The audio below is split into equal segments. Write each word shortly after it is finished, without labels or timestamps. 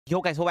Yo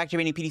guys, welcome back to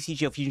a new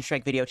PTCGO Fusion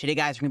Strike video. Today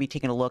guys, we're going to be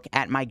taking a look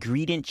at my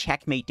Greedent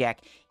Checkmate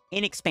deck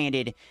in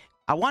Expanded.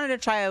 I wanted to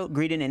try out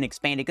Greedent in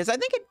Expanded because I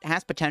think it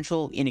has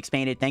potential in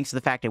Expanded thanks to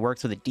the fact it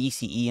works with a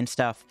DCE and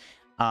stuff.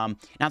 And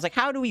I was like,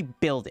 how do we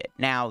build it?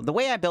 Now, the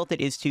way I built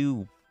it is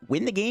to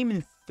win the game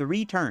in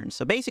 3 turns.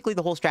 So basically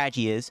the whole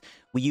strategy is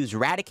we use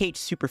Raticate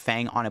Super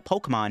Fang on a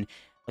Pokemon,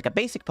 like a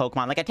basic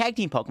Pokemon, like a tag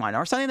team Pokemon,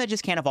 or something that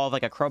just can't evolve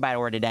like a Crobat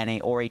or a Dedenne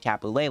or a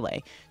Tapu Lele.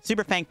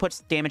 Super Fang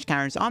puts damage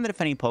counters on the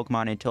defending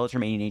Pokemon until its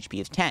remaining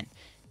HP is 10.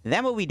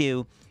 Then what we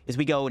do is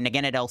we go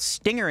Naganadel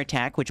Stinger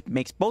attack, which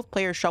makes both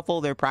players shuffle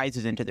their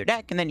prizes into their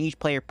deck, and then each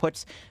player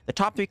puts the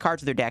top 3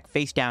 cards of their deck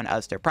face down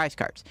as their prize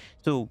cards.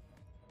 So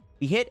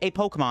we hit a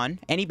Pokemon,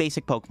 any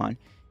basic Pokemon,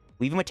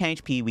 leave them with 10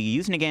 HP, we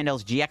use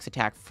Naganedel's GX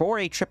attack for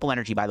a triple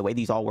energy, by the way,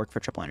 these all work for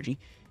triple energy.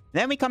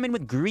 Then we come in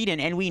with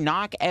Greedent, and we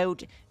knock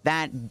out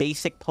that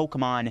basic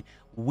Pokemon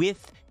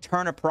with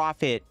Turn of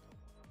Profit.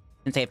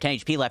 Since they have 10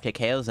 HP left, it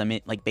KOs them,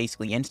 like,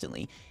 basically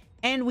instantly.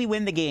 And we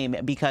win the game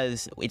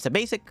because it's a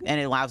basic, and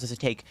it allows us to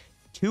take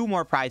 2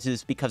 more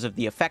prizes because of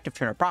the effect of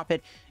Turn of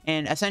Profit,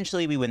 and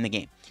essentially we win the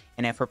game.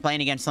 And if we're playing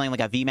against something like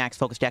a VMAX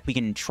focused deck, we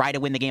can try to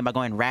win the game by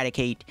going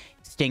Raticate,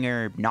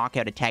 Stinger, knock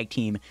out a tag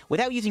team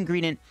without using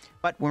Greedent.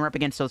 But when we're up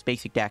against those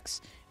basic decks,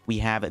 we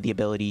have the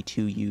ability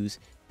to use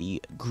the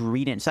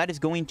Greedent. So that is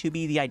going to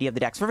be the idea of the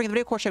deck. So we're bringing the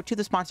video course shout to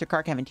the sponsor,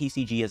 Card Cavern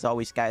TCG. As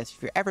always, guys,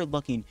 if you're ever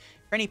looking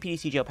for any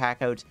PTCGO pack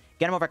codes,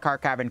 get them over at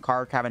Card Cavern.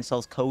 Card Cavern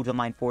sells codes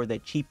online for the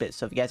cheapest.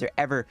 So if you guys are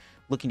ever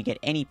looking to get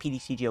any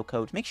PTCGO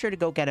codes, make sure to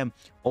go get them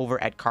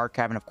over at Card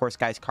Cavern. Of course,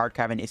 guys, Card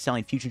Cavern is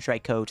selling Fusion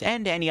Strike codes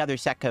and any other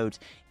set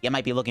codes you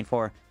might be looking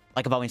for,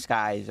 like Evolving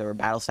Skies or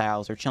Battle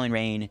Styles or Chilling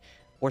Reign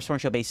or Storm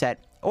Shield base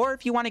set. Or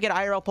if you want to get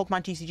IRL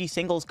Pokemon TCG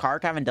singles,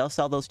 Card Cavern does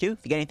sell those too. If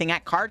you get anything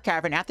at Card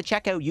Cavern at the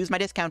checkout, use my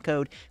discount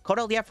code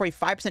LDF for a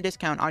 5%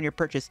 discount on your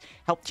purchase.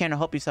 Help the channel,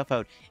 help yourself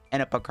out,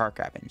 and up at Card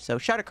Cavern. So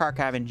shout out Card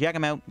Cavern, check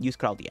them out, use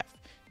code LDF.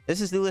 This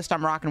is the list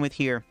I'm rocking with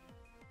here.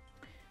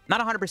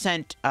 Not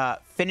 100%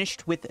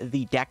 finished with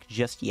the deck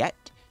just yet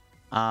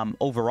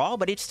overall,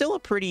 but it's still a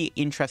pretty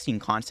interesting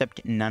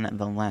concept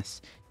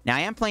nonetheless. Now,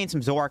 I am playing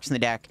some Zoroarks in the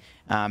deck,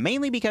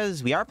 mainly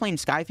because we are playing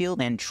Skyfield,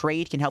 and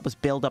trade can help us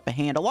build up a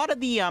hand. A lot of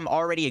the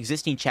already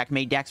existing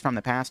Checkmate decks from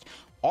the past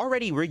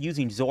already were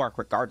using Zoroark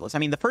regardless. I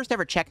mean, the first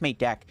ever Checkmate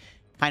deck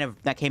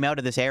that came out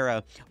of this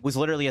era was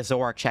literally a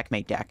Zoroark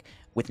Checkmate deck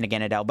with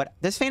Naganadel. But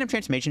this Phantom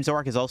Transformation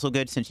Zoroark is also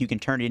good since you can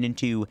turn it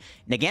into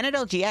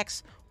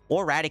Naganadel-GX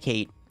or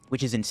Raticate,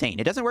 which is insane.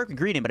 It doesn't work with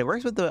Greedent, but it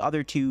works with the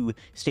other 2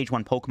 Stage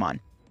 1 Pokemon. And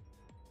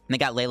they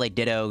got Lele,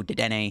 Ditto,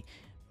 Dedenne,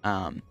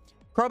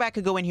 Crobat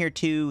could go in here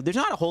too. There's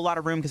not a whole lot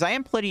of room because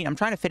I'm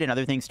trying to fit in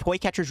other things. Toy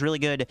Catcher's really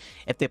good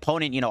if the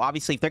opponent, you know,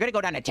 obviously if they're going to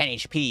go down to 10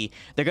 HP,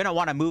 they're going to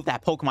want to move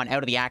that Pokemon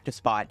out of the active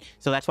spot.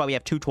 So that's why we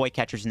have 2 Toy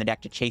Catchers in the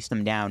deck to chase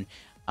them down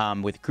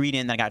with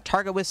Greedent. Then I got a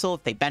Target Whistle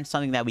if they bench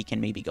something that we can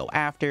maybe go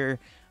after.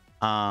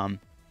 And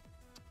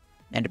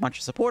a bunch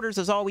of supporters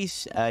as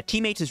always.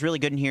 Teammates is really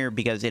good in here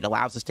because it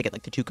allows us to get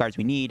like the 2 cards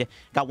we need.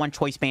 Got 1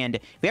 Choice Band.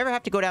 If we ever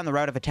have to go down the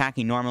route of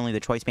attacking normally, the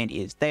Choice Band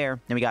is there.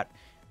 Then we got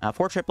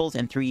 4 triples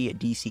and 3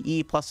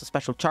 DCE, plus a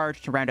special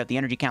charge to round out the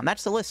energy count.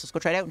 That's the list. Let's go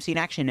try it out and see in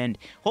action, and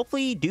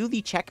hopefully do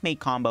the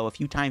Checkmate combo a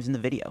few times in the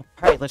video.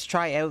 All right, let's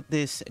try out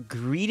this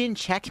Greedent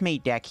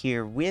Checkmate deck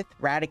here with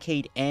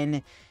Raticate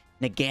and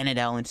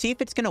Naganadel and see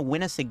if it's going to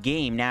win us a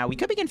game. Now, we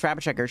could begin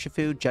Frabachek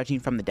Urshifu, judging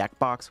from the deck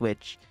box,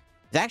 which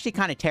is actually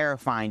kind of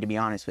terrifying, to be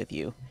honest with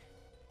you.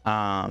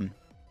 That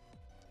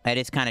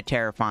is kind of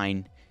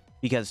terrifying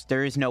because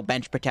there is no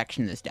bench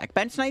protection in this deck.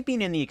 Bench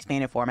sniping in the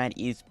expanded format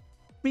is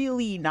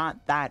really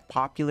not that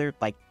popular,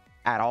 like,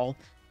 at all.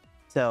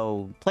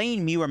 So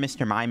playing Mew or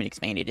Mr. Mime in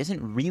Expanded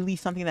isn't really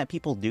something that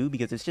people do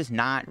because it's just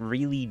not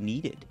really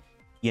needed,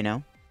 you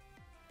know?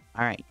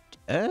 Alright,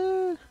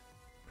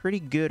 pretty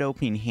good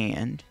opening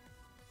hand.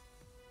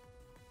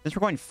 Since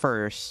we're going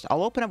first,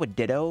 I'll open up with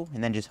Ditto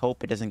and then just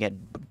hope it doesn't get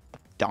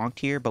donked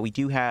here, but we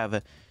do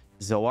have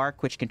Zoroark,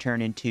 which can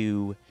turn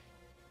into...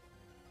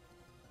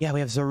 Yeah, we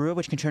have Zorua,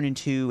 which can turn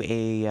into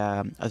a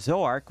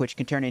Zoroark, which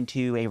can turn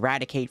into a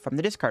Raticate from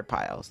the discard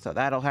pile. So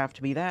that'll have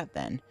to be that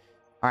then.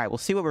 All right, we'll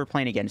see what we're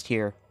playing against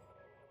here.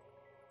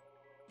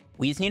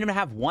 We just need him to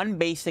have 1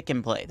 basic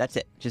in play. That's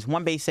it. Just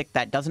 1 basic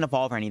that doesn't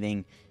evolve or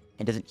anything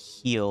and doesn't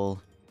heal.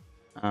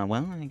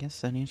 Well, I guess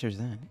that answers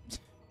that.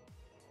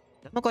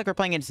 Doesn't look like we're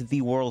playing against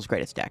the world's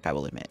greatest deck, I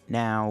will admit.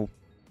 Now,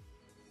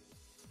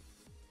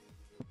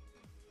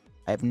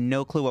 I have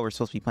no clue what we're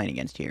supposed to be playing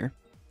against here.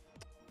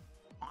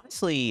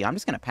 Honestly, I'm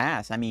just going to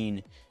pass. I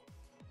mean,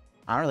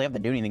 I don't really have to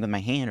do anything with my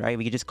hand, right?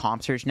 We could just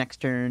Comp Search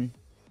next turn,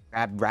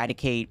 grab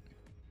Raticate.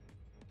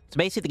 So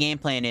basically, the game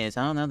plan is,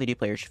 oh no, they do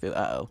play Urshifu.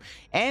 Uh-oh.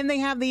 And they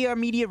have the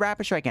immediate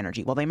Rapid Strike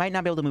energy. Well, they might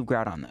not be able to move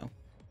Groudon, though.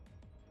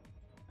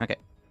 Okay.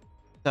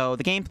 So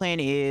the game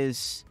plan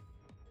is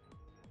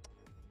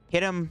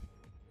hit him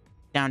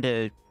down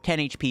to 10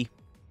 HP.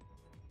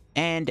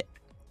 And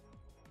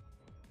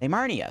they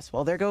Marnie us.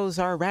 Well, there goes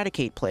our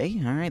Raticate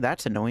play. All right,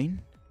 that's annoying.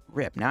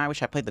 Rip. Now I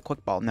wish I played the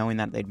quick ball knowing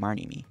that they'd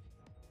Marnie me.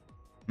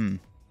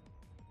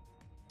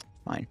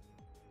 Fine.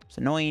 It's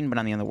annoying, but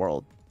on the other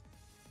world,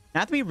 I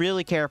have to be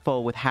really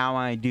careful with how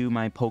I do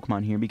my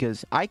Pokemon here,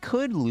 because I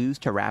could lose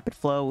to Rapid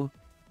Flow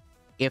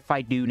if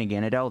I do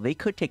Naganadel. They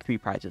could take 3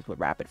 prizes with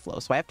Rapid Flow,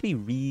 so I have to be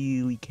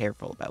really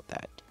careful about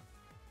that.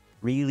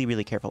 Really,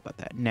 really careful about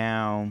that.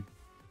 Now...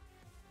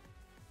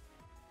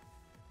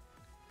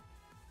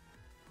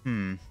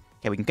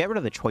 Okay, we can get rid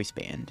of the Choice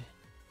Band.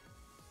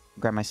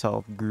 Grab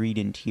myself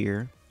Greedent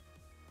here.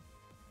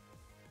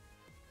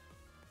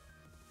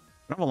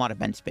 I don't have a lot of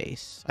bench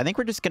space. I think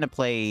we're just going to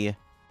play...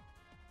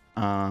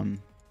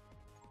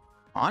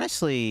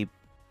 honestly,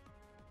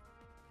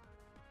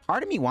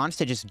 part of me wants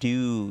to just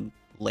do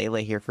Lele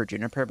here for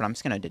Juniper, but I'm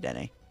just going to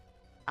Dedenne.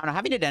 I don't know,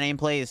 having Dedenne in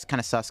play is kind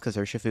of sus because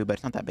Urshifu, but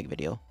it's not that big of a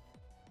deal.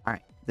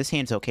 Alright, this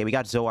hand's okay. We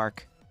got Zoroark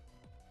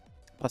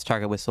plus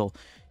Target Whistle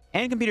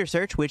and Computer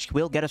Search, which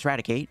will get us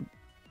Raticate.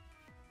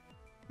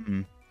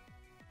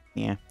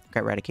 Yeah,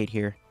 got Raticate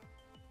here.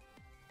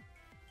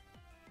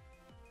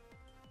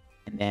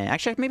 And then,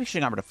 actually, maybe I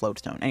should have gone rid of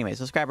Floatstone. Anyways,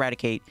 let's grab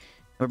Raticate.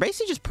 We're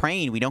basically just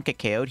praying we don't get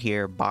KO'd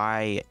here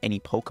by any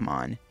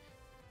Pokemon.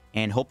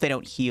 And hope they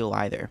don't heal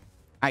either.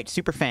 Alright,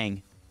 Super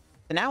Fang.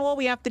 So now all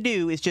we have to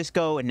do is just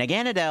go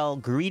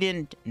Naganadel,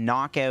 Greedent,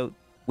 Knockout,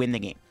 win the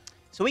game.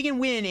 So we can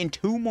win in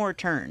 2 more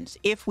turns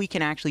if we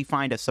can actually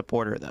find a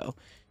supporter, though.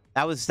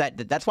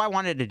 That's why I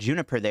wanted a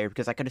Juniper there,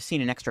 because I could have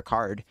seen an extra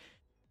card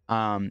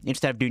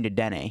instead of doing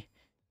Dedenne.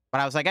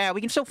 But I was like, yeah, we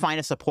can still find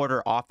a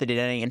supporter off the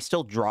Dedenne and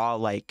still draw,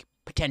 like,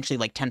 potentially,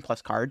 like, 10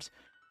 plus cards.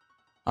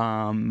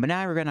 But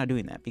now we're not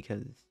doing that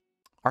because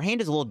our hand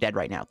is a little dead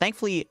right now.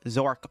 Thankfully,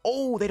 Zoroark...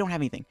 Oh, they don't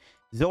have anything.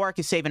 Zoroark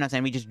is saving us,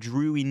 and we just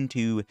drew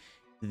into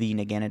the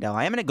Naganadel.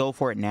 I am going to go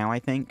for it now, I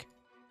think.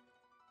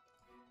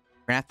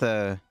 We're going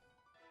to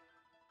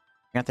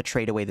have to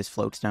trade away this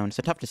Floatstone. It's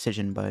a tough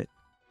decision, but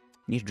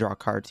I need to draw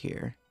cards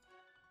here.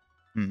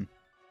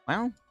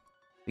 Well,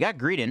 we got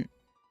Greedent.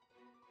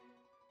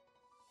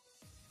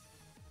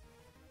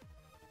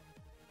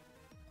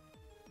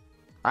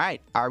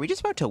 Alright, are we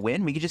just about to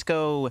win? We could just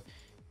go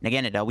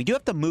Naganadel. We do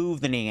have to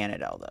move the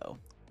Naganadel, though,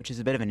 which is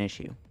a bit of an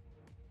issue.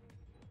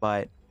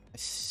 But I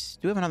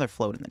do have another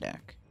float in the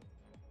deck.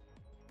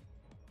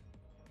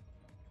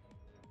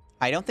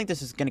 I don't think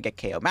this is going to get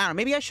KO. Man,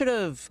 maybe I should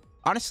have...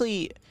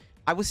 Honestly,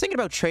 I was thinking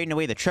about trading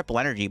away the triple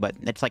energy, but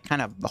it's like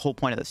kind of the whole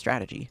point of the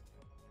strategy.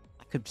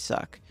 That could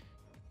suck.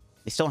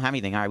 They still don't have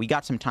anything. Alright, we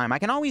got some time. I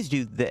can always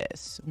do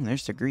this. Ooh,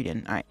 there's the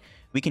Greedent. Alright,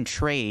 we can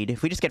trade.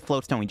 If we just get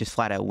Floatstone, we just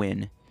flat out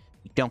win.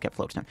 We don't get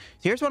Floatstone.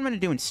 So here's what I'm going to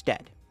do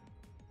instead.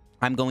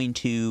 I'm going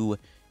to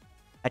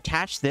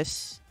attach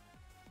this.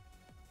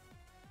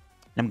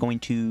 And I'm going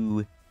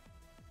to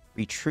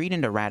retreat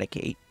into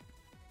Raticate.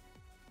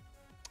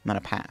 I'm going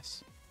to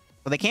pass.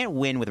 So they can't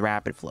win with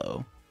Rapid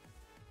Flow.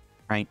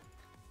 Right?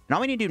 And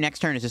all we need to do next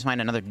turn is just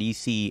find another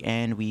DC,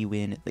 and we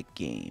win the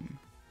game.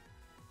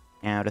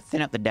 Now, to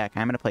thin out the deck,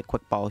 I'm going to play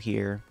Quick Ball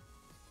here.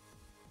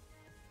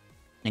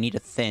 I need to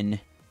thin.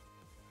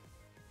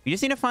 We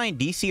just need to find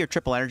DC or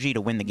Triple Energy to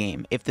win the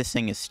game if this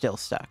thing is still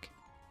stuck.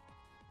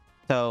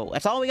 So,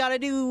 that's all we gotta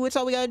do. That's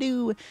all we gotta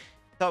do.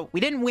 So, we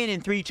didn't win in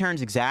 3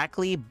 turns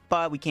exactly,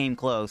 but we came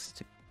close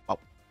to... Oh,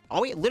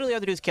 all we literally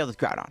have to do is kill this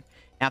Groudon.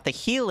 Now, if they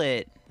heal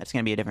it, that's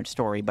gonna be a different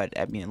story, but,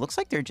 I mean, it looks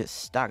like they're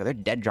just stuck. They're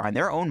dead drawing.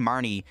 Their own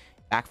Marnie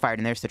backfired,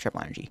 and there's the Triple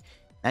Energy.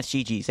 That's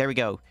GG's. There we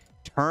go.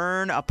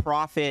 Turn a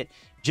profit.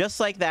 Just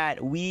like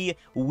that, we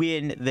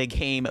win the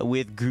game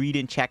with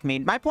Greedent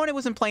Checkmate. My opponent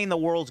wasn't playing the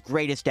world's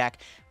greatest deck,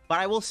 but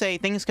I will say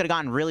things could have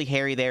gotten really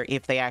hairy there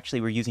if they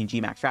actually were using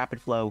GMAX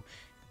Rapid Flow,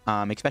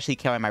 especially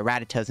killing my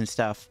Rattatas and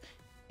stuff.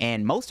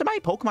 And most of my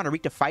Pokemon are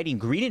weak to fighting.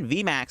 Greedent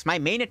VMAX, my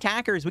main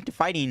attacker, is weak to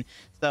fighting.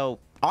 So,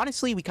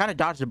 honestly, we kind of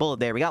dodged a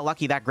bullet there. We got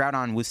lucky that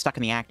Groudon was stuck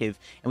in the active,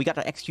 and we got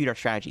to execute our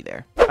strategy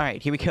there. All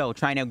right, here we go.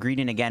 Trying out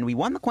Greedent again. We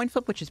won the coin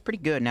flip, which is pretty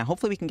good. Now,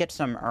 hopefully we can get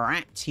some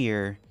rats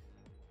here.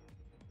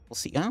 We'll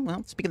see. Oh,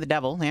 well, speak of the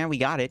devil. Yeah, we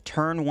got it.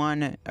 Turn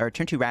 1, or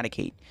turn 2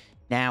 Raticate.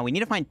 Now, we need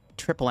to find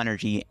Triple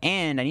Energy,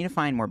 and I need to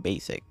find more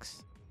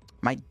basics.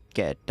 Might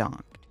get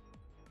donked.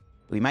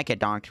 We might get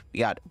donked. We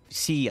got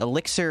C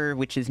Elixir,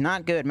 which is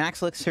not good.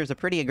 Max Elixir is a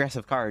pretty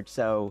aggressive card,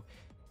 so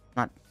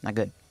not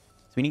good.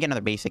 So we need to get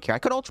another basic here. I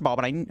could Ultra Ball,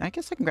 but I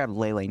guess I can grab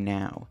Lele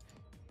now.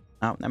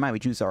 Oh, that might be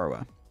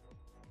Zorua.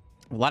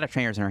 A lot of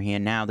trainers in our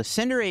hand now. The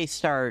Cinderace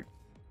start...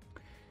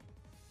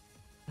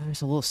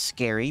 It's a little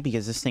scary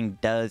because this thing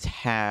does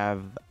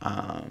have...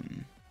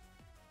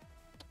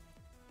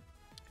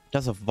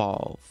 does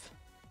evolve.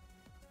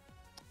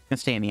 It's gonna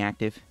stay in the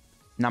active.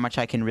 Not much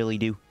I can really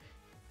do.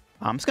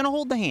 I'm just gonna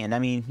hold the hand. I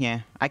mean,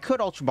 yeah. I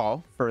could Ultra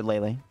Ball for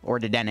Lele or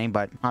Dedenne,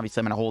 but obviously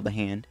I'm gonna hold the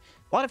hand.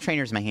 A lot of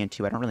trainers in my hand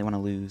too. I don't really want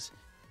to lose.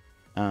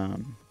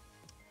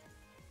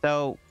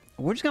 So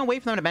we're just gonna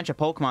wait for them to bench a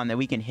Pokemon that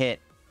we can hit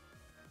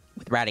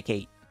with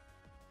Raticate.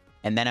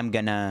 And then I'm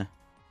gonna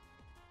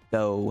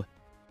go...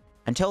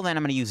 Until then,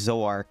 I'm gonna use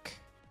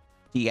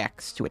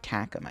Zoroark-GX to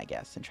attack them, I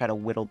guess, and try to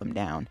whittle them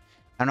down.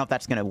 I don't know if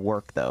that's gonna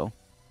work, though.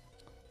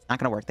 It's not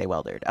gonna work, they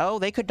weldered. Oh,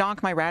 they could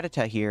donk my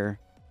Rattata here.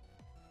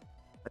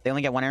 But they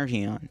only get 1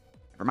 energy on.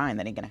 Never mind,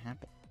 that ain't gonna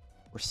happen.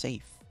 We're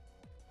safe.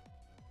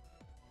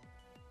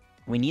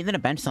 We need them to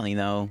bench something,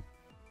 though,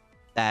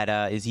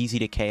 that is easy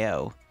to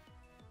KO.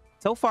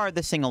 So far,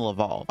 this thing will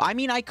evolve. I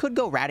mean, I could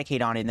go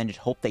Raticate on it and then just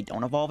hope they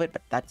don't evolve it,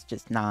 but that's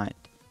just not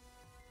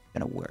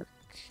gonna work.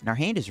 And our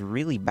hand is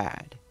really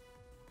bad.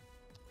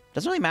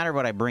 Doesn't really matter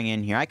what I bring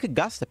in here. I could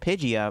Gust the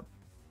Pidgey up.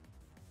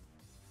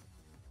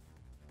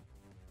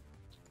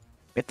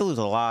 We have to lose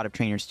a lot of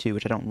trainers too,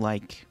 which I don't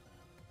like.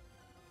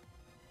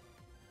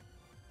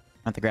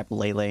 I have to grab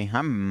Lele.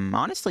 I'm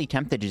honestly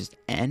tempted to just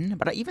end,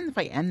 but even if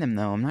I end them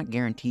though, I'm not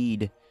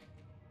guaranteed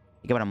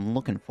to get what I'm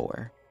looking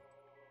for.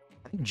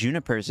 I think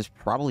Juniper's is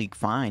probably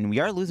fine. We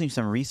are losing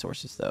some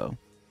resources though.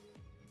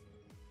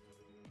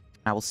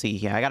 I will see.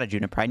 Yeah, I got a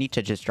Juniper. I need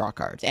to just draw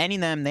cards. Ending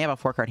them, they have a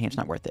 4-card hand. It's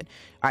not worth it.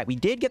 All right, we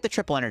did get the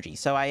triple energy,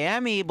 so I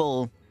am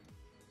able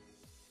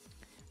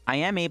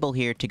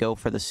here to go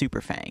for the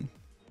Super Fang,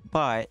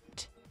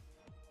 but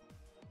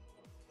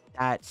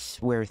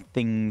that's where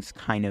things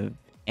kind of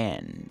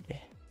end.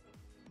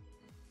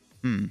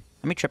 How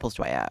many triples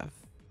do I have?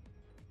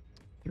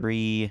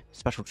 3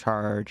 special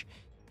charge.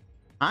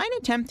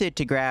 I'm tempted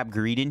to grab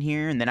Greedent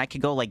here, and then I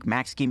could go like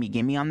max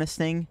gimme on this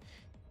thing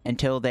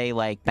until they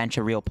like bench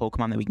a real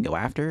Pokemon that we can go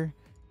after.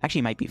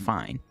 Actually, might be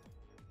fine.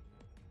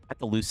 I have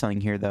to lose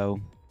something here though.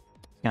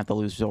 Gonna have to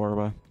lose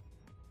Zorua.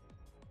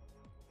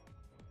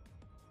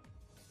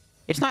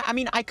 It's not. I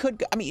mean,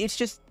 it's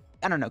just.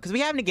 I don't know, because we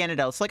have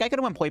Naganadel. So like, I could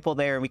have went Poipole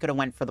there, and we could have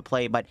went for the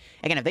play. But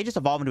again, if they just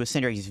evolve into a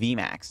Cinderace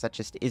VMAX, that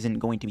just isn't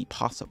going to be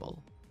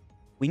possible.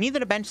 We needed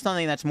to bench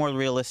something that's more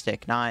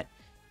realistic, not.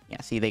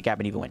 Yeah, see, they got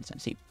an EVO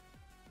instant. See,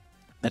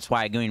 that's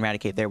why going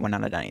Raticate there would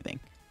not have done anything.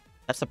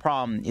 That's the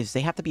problem, is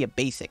they have to be a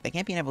basic. They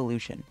can't be an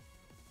evolution.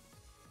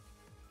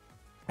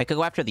 I could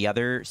go after the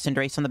other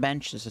Cinderace on the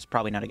bench. This is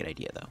probably not a good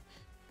idea, though.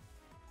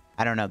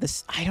 I don't know.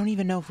 I don't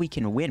even know if we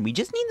can win. We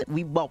just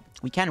need... Well,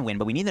 we can win,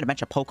 but we need to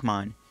bench a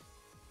Pokemon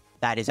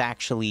that is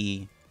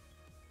actually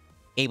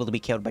able to be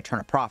killed by turn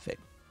of profit.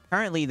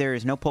 Currently, there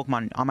is no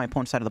Pokemon on my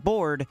opponent's side of the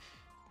board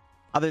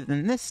other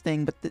than this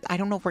thing, but I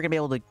don't know if we're going to be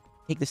able to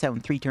take this out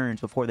in 3 turns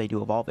before they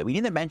do evolve it. We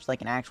need to bench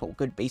like an actual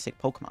good basic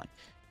Pokemon.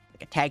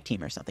 Like a tag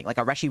team or something. Like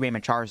a Reshiram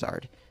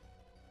Charizard.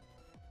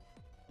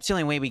 It's the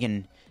only way we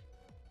can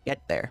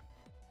get there.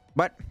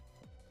 But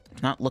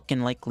it's not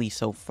looking likely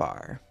so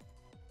far.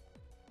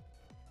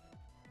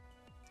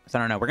 So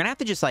I don't know. We're going to have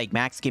to just like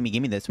max gimme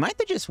this. We might have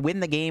to just win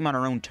the game on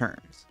our own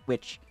terms.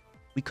 Which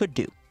we could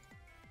do.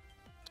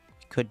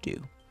 We could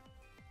do.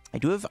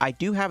 I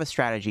do have a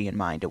strategy in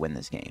mind to win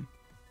this game.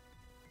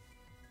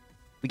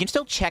 We can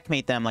still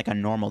checkmate them like a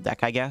normal deck,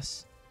 I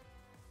guess.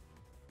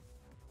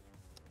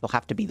 They'll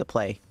have to be the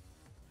play.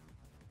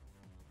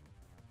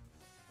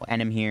 We'll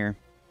end him here.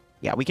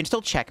 Yeah, we can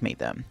still checkmate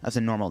them as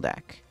a normal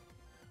deck.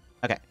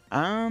 Okay.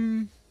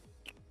 Okay,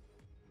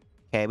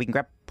 we can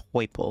grab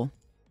Poipole.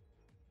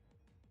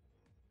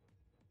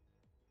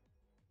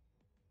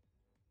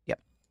 Yep.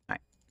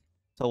 Alright.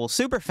 So we'll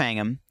Super Fang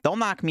him. They'll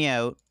knock me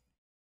out.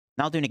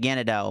 And I'll do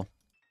Naganadel.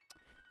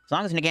 As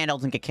long as Naganadel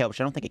doesn't get killed, which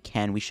I don't think it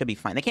can, we should be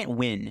fine. They can't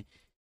win.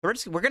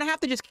 We're gonna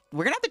have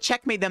to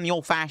checkmate them the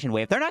old-fashioned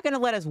way. If they're not gonna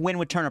let us win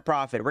with turn of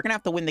profit, we're gonna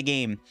have to win the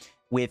game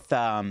with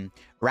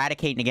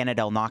Raticate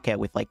Naganadel knockout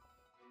with like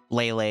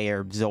Lele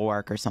or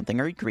Zoroark or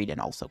something, or Greedent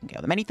also can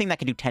kill them. Anything that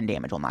can do 10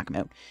 damage will knock them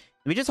out.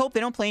 We just hope they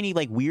don't play any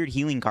like weird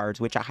healing cards,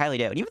 which I highly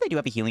doubt. Even if they do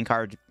have a healing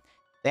card,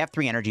 they have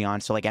 3 energy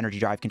on, so like Energy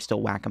Drive can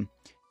still whack them.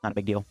 Not a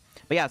big deal.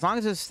 But yeah, as long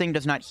as this thing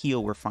does not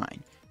heal, we're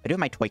fine. I do have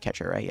my Toy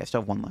Catcher, right? Yeah, I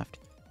still have 1 left.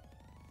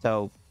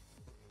 So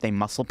they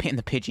muscle pin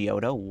the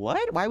Pidgeotto.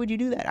 What? Why would you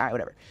do that? All right,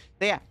 whatever.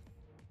 So yeah,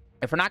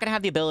 if we're not going to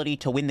have the ability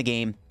to win the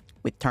game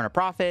with turn of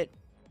profit,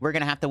 we're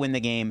going to have to win the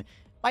game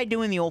by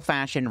doing the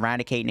old-fashioned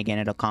Raticate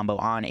Naganadel combo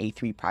on a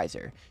 3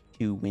 prizer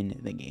to win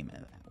the game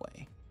that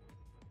way.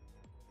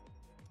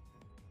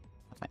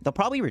 They'll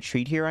probably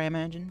retreat here, I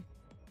imagine.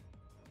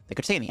 They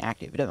could stay in the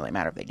active. It doesn't really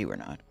matter if they do or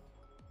not.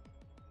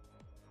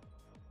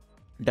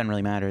 It doesn't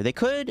really matter. They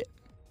could...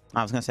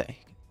 I was going to say...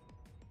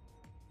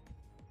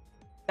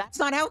 That's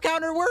not how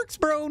counter works,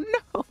 bro. No.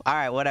 All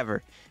right,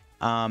 whatever.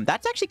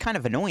 That's actually kind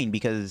of annoying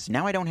because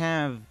now I don't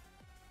have...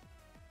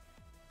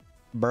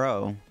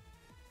 Bro.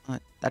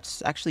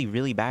 That's actually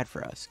really bad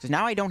for us. Because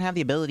now I don't have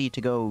the ability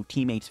to go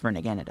teammates for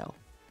Naganadel.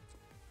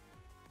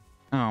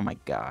 Oh my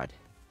god.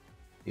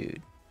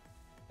 Dude.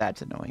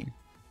 That's annoying.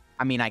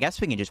 I mean, I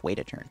guess we can just wait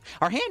a turn.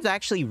 Our hand's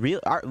actually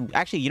real...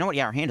 Actually, you know what?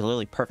 Yeah, our hand is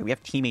literally perfect. We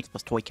have teammates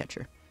plus Toy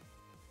Catcher.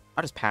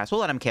 I'll just pass.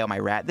 We'll let him KO my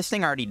rat. This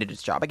thing already did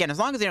its job. Again, as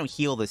long as they don't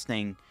heal this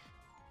thing,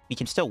 we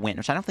can still win.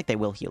 Which I don't think they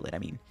will heal it. I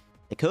mean,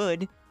 they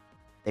could.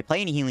 They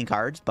play any healing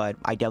cards, but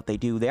I doubt they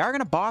do. They are going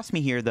to boss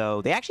me here,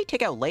 though. They actually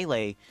take out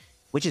Lele,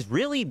 which is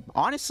really,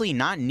 honestly,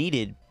 not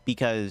needed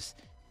because,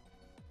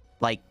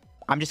 like,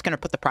 I'm just going to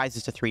put the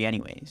prizes to 3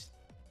 anyways.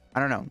 I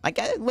don't know. Like,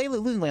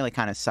 losing Lele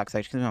kind of sucks,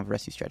 actually, because we don't have a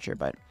Rescue Stretcher,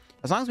 but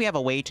as long as we have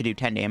a way to do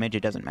 10 damage,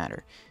 it doesn't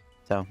matter.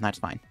 So, that's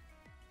fine.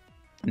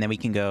 And then we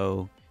can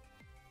go...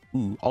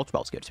 Ooh, Ultra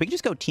Ball's good. So we can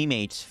just go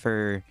teammates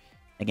for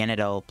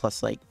Naganadel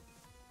plus, like,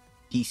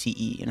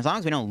 DCE. And as long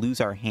as we don't lose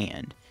our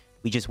hand,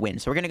 we just win.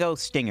 So we're going to go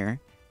Stinger.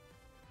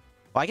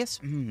 Well, I guess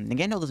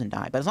Naganadel doesn't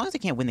die. But as long as they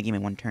can't win the game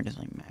in 1 turn, it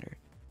doesn't even matter.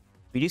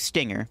 We do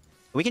Stinger.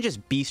 We can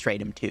just Beast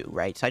Raid him too,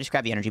 right? So I just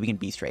grab the energy. We can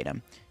Beast Raid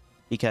him.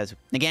 Because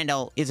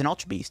Naganadel is an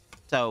Ultra Beast.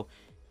 So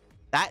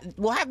that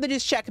we'll have to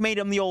just checkmate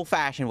him the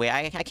old-fashioned way.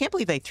 I can't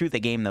believe they threw the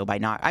game, though, by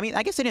not... I mean,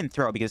 I guess they didn't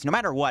throw, because no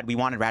matter what, we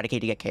wanted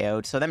Raticate to get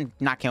KO'd. So them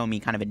not killing me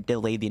kind of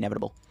delayed the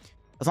inevitable.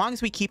 As long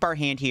as we keep our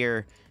hand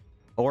here,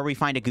 or we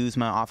find a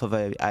Guzma off of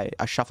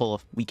a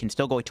shuffle, we can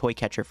still go a Toy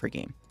Catcher for a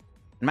game.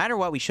 No matter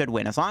what, we should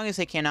win. As long as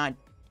they cannot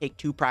take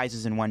 2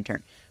 prizes in 1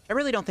 turn. I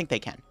really don't think they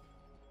can.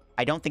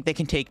 I don't think they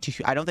can take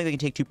 2... I don't think they can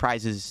take 2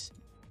 prizes...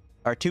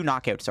 Or 2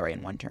 knockouts, sorry,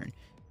 in 1 turn.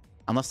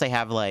 Unless they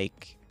have,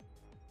 like...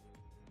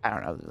 I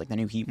don't know, like the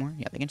new Heatmore?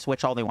 Yeah, they can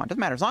switch all they want. Doesn't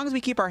matter. As long as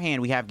we keep our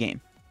hand, we have game.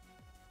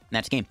 And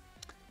that's game.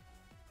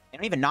 They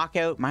don't even knock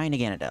out my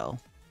Naganadel,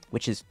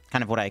 which is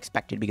kind of what I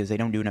expected because they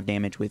don't do enough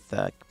damage with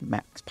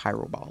Max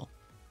Pyro Ball.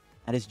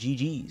 That is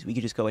GG's. We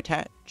could just go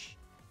attach.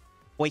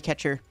 Toy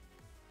Catcher.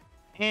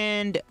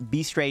 And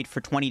Beast Raid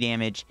for 20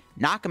 damage.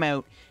 Knock them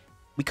out.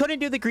 We couldn't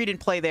do the Greedent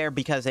play there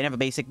because they didn't have a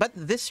basic, but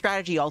this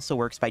strategy also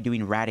works by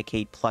doing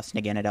Raticate plus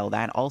Naganadel.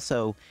 That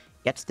also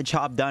gets the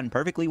job done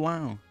perfectly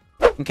well.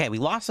 Okay, we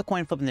lost the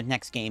coin flip in the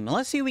next game.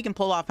 Let's see if we can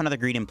pull off another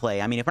Greedent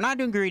play. I mean, if we're not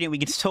doing Greedent, we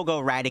can still go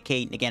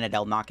Raticate,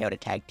 Naganadel, knock out a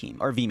tag team.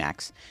 Or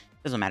VMAX.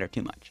 Doesn't matter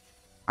too much.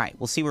 Alright,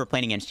 we'll see what we're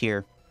playing against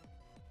here.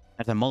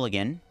 That's a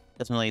mulligan.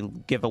 Doesn't really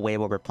give away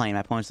what we're playing.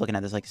 My opponent's looking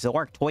at this like,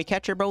 Zoroark Toy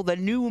Catcher, bro. The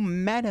new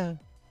meta.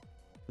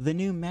 The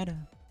new meta.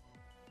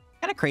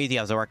 Kind of crazy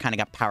how Zoroark kind of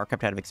got power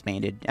crept out of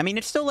Expanded. I mean,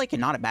 it's still like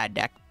not a bad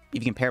deck.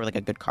 If you compare it with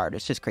like a good card.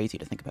 It's just crazy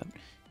to think about.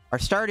 Our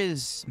start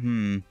is,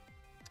 fine,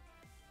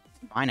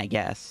 I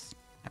guess.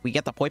 We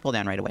get the Poipole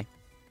down right away.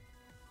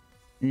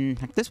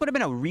 This would have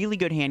been a really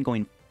good hand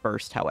going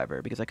first,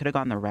 however, because I could have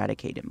gotten the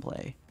Raticate in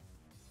play.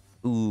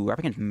 Ooh, we're up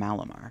against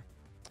Malamar.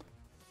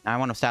 Now I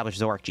want to establish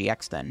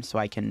Zoroark-GX then, so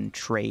I can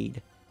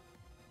trade.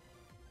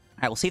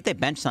 Alright, we'll see if they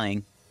bench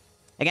something.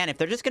 Again, if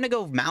they're just going to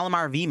go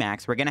Malamar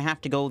VMAX, we're going to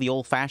have to go the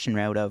old-fashioned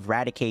route of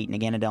Raticate and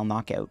Naganadel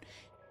knockout.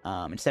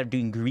 Instead of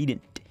doing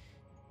Greedent.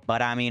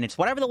 But, I mean, it's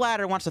whatever the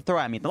ladder wants to throw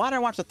at me. If the ladder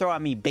wants to throw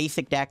at me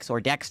basic decks or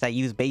decks that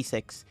use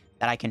basics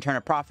that I can turn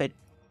a profit,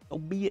 so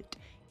be it.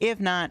 If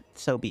not,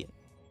 so be it.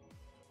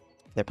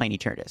 They're playing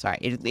Eternatus.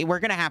 Alright, we're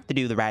going to have to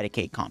do the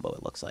Raticate combo,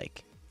 it looks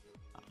like.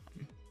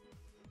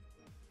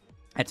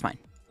 That's fine.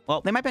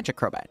 Well, they might bench a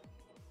Crobat.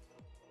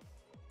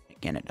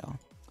 Naganadel.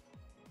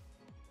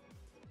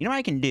 You know what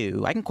I can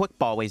do? I can quick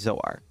ball away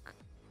Zoroark.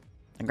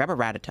 And grab a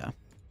Rattata.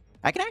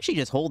 I can actually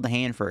just hold the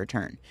hand for a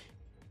turn.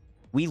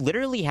 We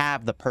literally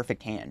have the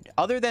perfect hand.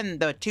 Other than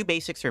the 2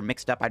 basics are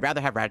mixed up, I'd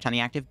rather have Rattata on the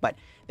active, but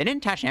they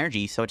didn't attach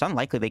energy, so it's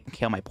unlikely they can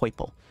kill my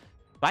Poipole.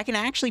 But I can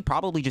actually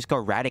probably just go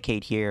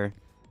Raticate here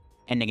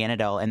and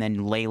Naganadel and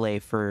then Lele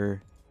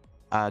for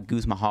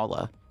Guzma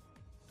Hala.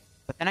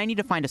 But then I need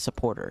to find a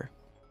supporter.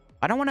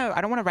 I don't want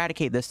to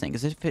Raticate this thing,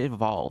 because if it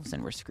evolves,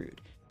 then we're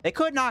screwed. They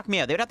could knock me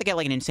out. They would have to get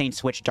like an insane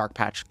Switch Dark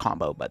Patch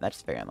combo, but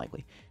that's very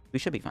unlikely. We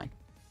should be fine.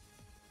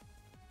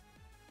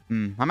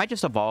 I might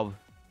just evolve.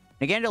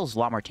 Naganadel's a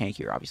lot more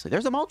tankier, obviously.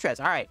 There's a Moltres.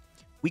 All right.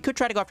 We could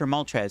try to go after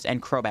Moltres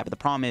and Crobat, but the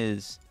problem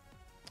is...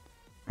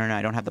 I don't know.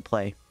 I don't have the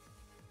play.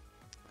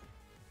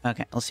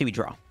 Okay. Let's see we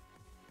draw.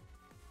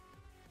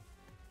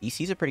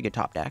 EC's a pretty good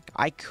top deck.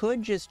 I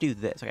could just do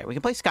this. Okay. We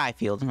can play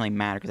Skyfield. Doesn't really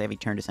matter because I have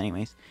Eternatus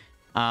anyways.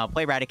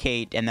 Play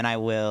Raticate, and then I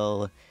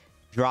will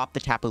drop the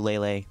Tapu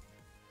Lele.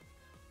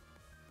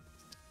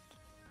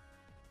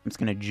 I'm just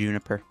going to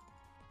Juniper.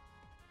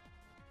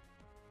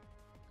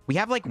 We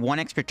have like 1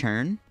 extra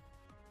turn.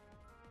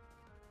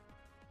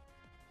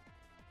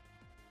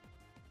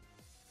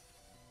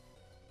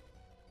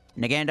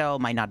 Naganadel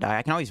might not die.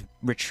 I can always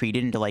retreat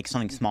it into like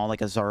something small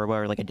like a Zorua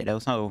or like a Ditto.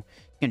 So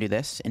we can do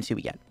this and see what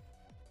we get.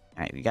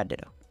 Alright, we got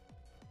Ditto.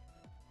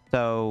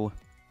 So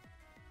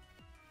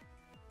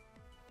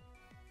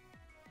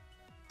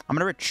I'm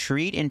going to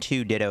retreat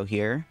into Ditto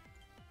here.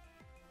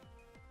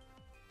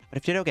 But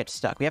if Ditto gets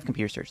stuck, we have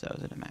Computer Search though,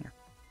 so it doesn't matter.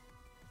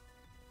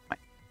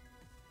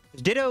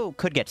 Ditto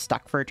could get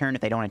stuck for a turn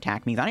if they don't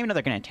attack me. I don't even know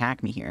they're going to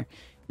attack me here.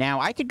 Now,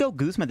 I could go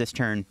Guzma this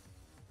turn,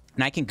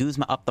 and I can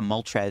Guzma up the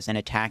Moltres and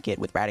attack it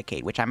with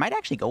Raticate, which I might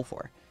actually go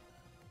for.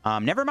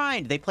 Never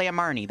mind, they play a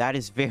Marnie. That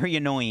is very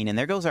annoying, and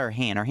there goes our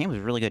hand. Our hand was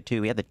really good,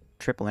 too. We had the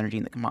triple energy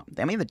in the...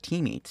 I mean, the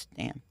teammates.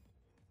 Damn. All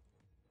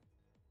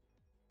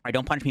right,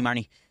 don't punish me,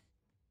 Marnie.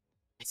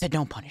 I said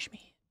don't punish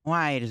me.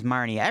 Why does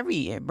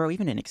Marnie... Bro,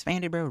 even in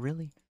Expanded, bro,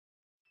 really?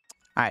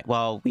 All right,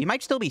 well, we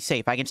might still be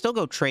safe. I can still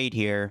go trade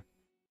here.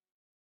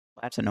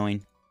 Well, that's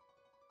annoying.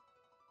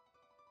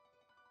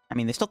 I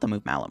mean, they still have to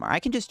move Malamar. I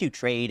can just do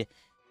trade.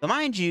 But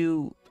mind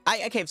you...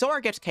 Okay, if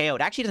Zoroark gets KO'd,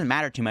 it actually doesn't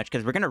matter too much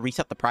because we're going to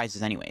reset the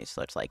prizes anyways.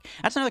 So it's like...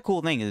 That's another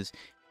cool thing is...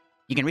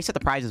 You can reset the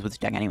prizes with this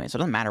deck anyway, so it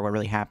doesn't matter what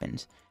really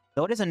happens.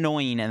 Though it is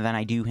annoying, and then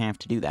I do have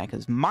to do that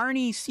because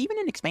Marnie's even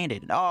in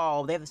Expanded.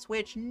 Oh, they have the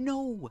Switch?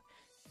 No!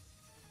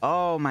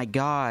 Oh my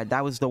god,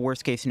 that was the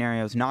worst case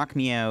scenarios. Knock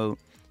me out,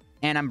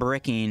 and I'm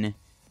bricking.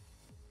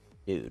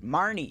 Dude,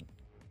 Marnie...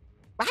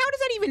 How does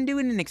that even do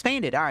it in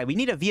Expanded? All right, we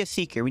need a VS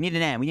Seeker, we need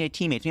an M, we need a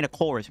Teammates, we need a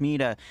Colress, we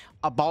need a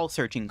ball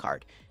searching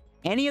card.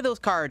 Any of those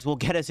cards will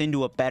get us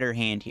into a better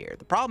hand here.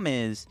 The problem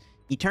is,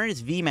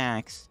 Eternatus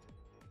VMAX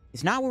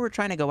is not what we're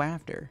trying to go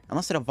after.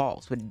 Unless it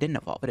evolves, but it didn't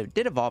evolve. But if it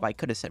did evolve, I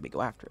could have said we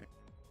go after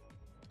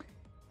it.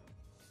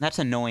 That's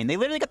annoying. They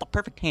literally got the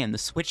perfect hand. The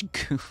switch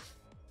goof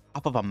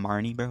off of a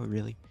Marnie, bro.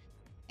 Really?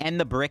 And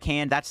the brick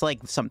hand. That's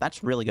like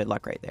that's really good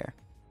luck right there.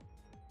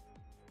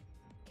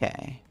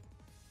 Okay.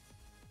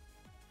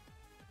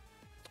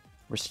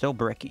 We're still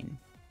bricking.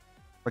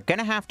 We're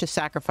gonna have to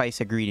sacrifice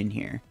a Greedent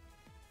here.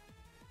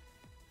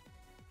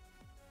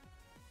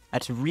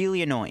 That's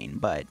really annoying,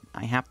 but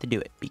I have to do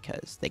it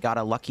because they got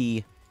a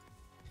lucky...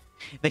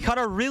 They got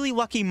a really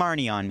lucky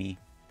Marnie on me.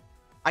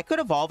 I could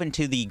evolve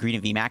into the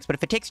Greedent VMAX, but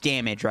if it takes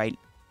damage, right?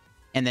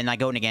 And then I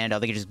go Naganadel,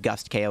 they can just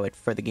gust KO it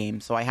for the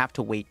game. So I have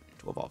to wait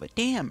to evolve it.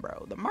 Damn,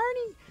 bro. The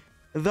Marnie.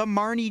 The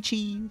Marnie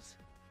cheese.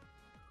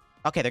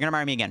 Okay, they're gonna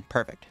Marnie me again.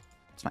 Perfect.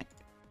 It's fine.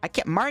 I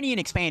can't... Marnie and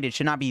Expanded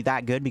should not be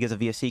that good because of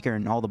VS Seeker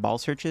and all the ball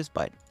searches,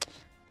 but...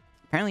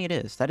 Apparently it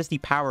is. That is the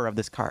power of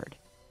this card.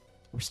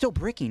 We're still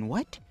bricking.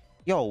 What?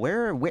 Yo,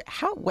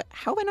 how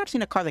have I not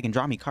seen a card that can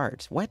draw me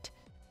cards? What?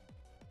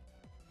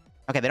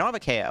 Okay, they don't have a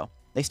KO.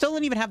 They still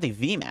don't even have the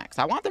VMAX.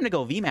 I want them to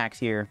go VMAX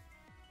here.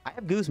 I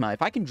have Guzma.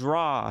 If I can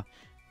draw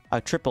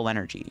a triple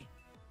energy.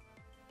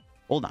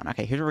 Hold on.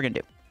 Okay, here's what we're going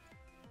to do.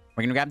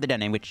 We're going to grab the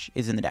Dedenne, which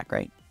is in the deck,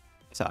 right?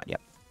 I saw it,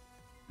 yep.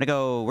 We're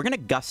going to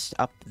gust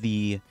up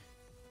the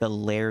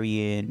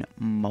Galarian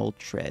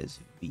Moltres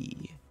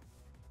V.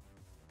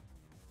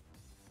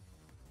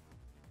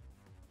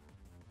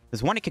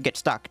 Because one, it could get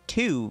stuck.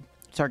 Two,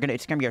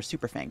 it's gonna be our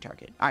Super Fang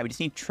target. All right, we just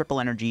need triple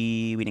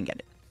energy. We didn't get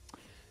it.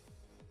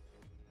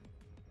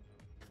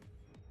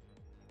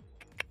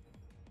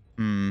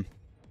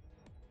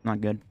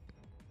 Not good.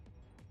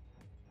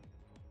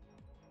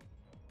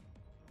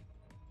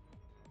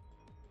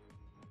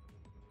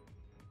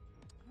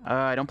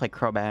 I don't play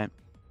Crobat.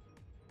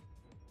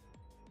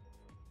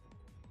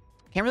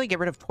 Can't really get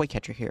rid of Toy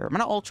Catcher here. I'm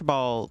gonna Ultra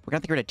Ball. We're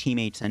gonna get rid of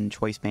Teammates and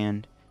Choice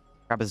Band.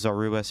 Grab a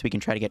Zorua so we can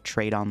try to get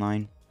trade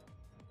online.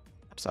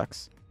 That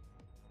sucks.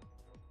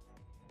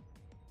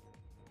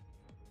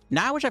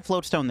 Now I wish I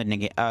Floatstone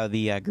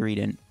the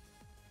Greedent.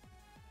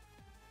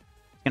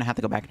 Gonna have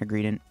to go back into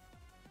Greedent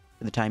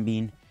for the time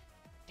being.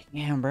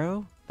 Damn,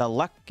 bro. The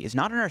luck is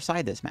not on our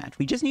side this match.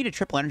 We just need a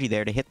triple energy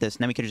there to hit this,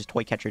 and then we could have just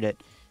Toy Catchered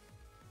it.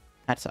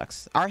 That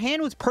sucks. Our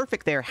hand was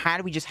perfect there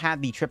had we just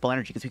had the triple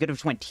energy, because we could have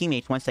just went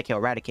Teammates once they KO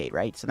Raticate,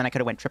 right? So then I could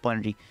have went triple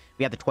energy.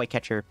 We had the Toy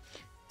Catcher.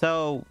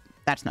 So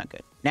that's not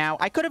good. Now,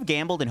 I could have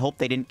gambled and hoped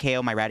they didn't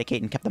KO my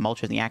Raticate and kept the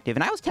Moltres in the active,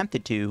 and I was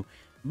tempted to,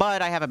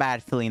 but I have a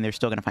bad feeling they're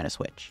still going to find a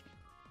switch.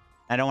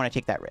 I don't want to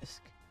take that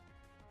risk.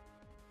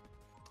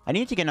 I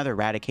need to get another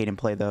Raticate in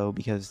play, though,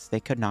 because they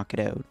could knock it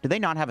out. Did they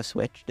not have a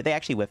switch? Did they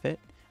actually whiff it?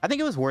 I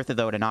think it was worth it,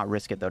 though, to not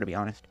risk it, though, to be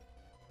honest.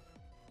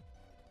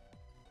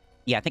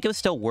 Yeah, I think it was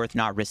still worth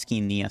not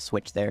risking the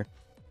switch there.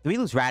 If we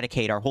lose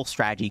Raticate, our whole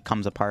strategy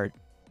comes apart.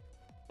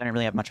 I didn't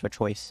really have much of a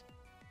choice.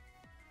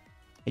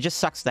 It just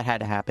sucks that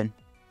had to happen.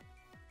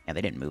 Yeah,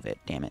 they didn't move it.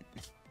 Damn it.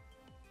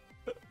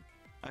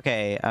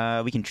 Okay,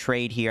 we can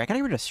trade here. I gotta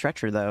get rid of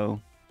Stretcher,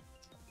 though.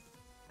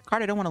 A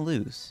card I don't want to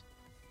lose.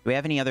 Do we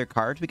have any other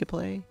cards we could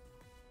play?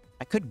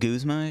 I could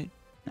Guzma.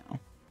 No.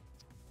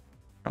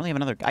 I only have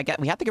another...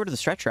 We have to get rid of the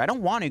Stretcher. I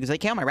don't want to, because they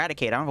KO my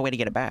Raticate. I don't have a way to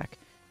get it back.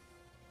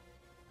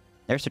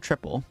 There's a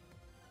triple.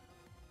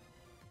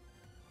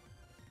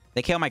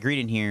 They KO my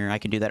Greedent here. I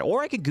can do that.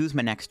 Or I could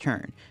Guzma next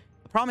turn.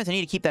 The problem is I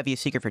need to keep that via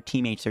Seeker for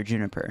Teammates or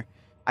Juniper.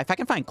 If I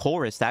can find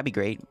Colress, that'd be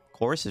great.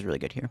 Colress is really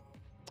good here.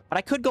 But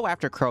I could go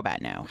after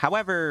Crobat now.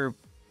 However...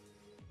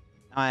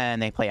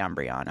 and they play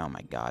Umbreon. Oh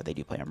my god, they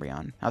do play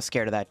Umbreon. I was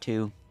scared of that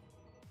too.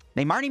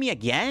 They Marnie me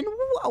again?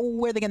 Whoa,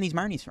 where are they getting these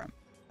Marnies from?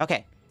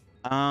 Okay.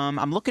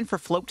 I'm looking for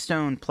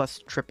Floatstone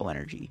plus triple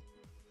energy.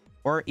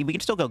 Or we can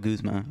still go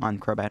Guzma on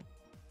Crobat.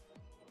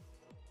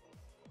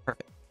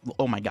 Perfect.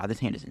 Oh my god, this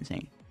hand is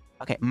insane.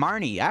 Okay,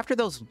 Marnie. After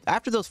those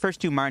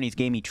first two Marnies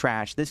gave me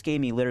trash, this gave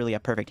me literally a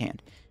perfect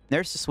hand.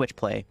 There's the switch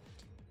play.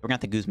 We're gonna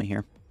have to Guzma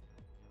here.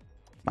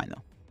 Fine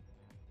though.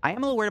 I am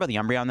a little worried about the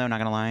Umbreon though, not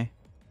gonna lie.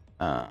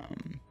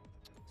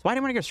 So I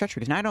didn't want to go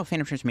Stretcher because now I don't have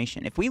Phantom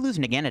Transformation. If we lose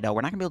Naganadel,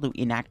 we're not gonna be able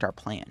to enact our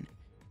plan.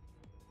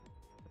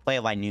 Play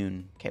a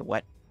Linoon. Okay,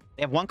 what?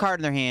 They have one card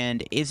in their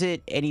hand. Is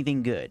it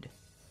anything good?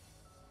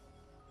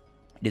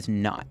 It is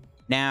not.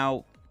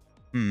 Now,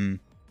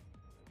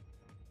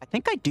 I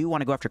think I do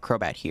want to go after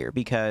Crobat here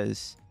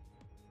because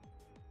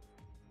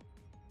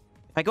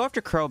if I go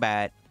after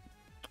Crobat,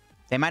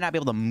 they might not be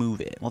able to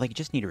move it. Well, they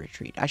just need to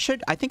retreat. I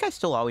think I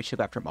still always should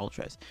go after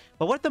Moltres.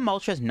 But what if the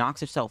Moltres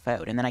knocks itself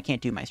out and then I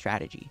can't do my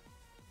strategy?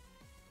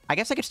 I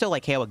guess I could still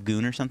like KO a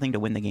Goon or something to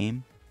win the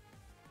game.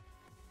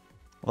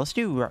 Well,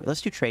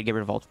 let's do trade, get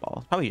rid of Ultra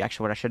Ball. Probably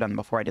actually what I should have done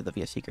before I did the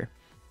VS Seeker.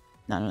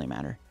 Not really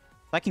matter.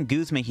 If I can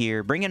Guzma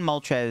here, bring in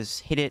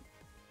Moltres, hit it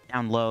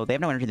down low. They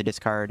have no energy to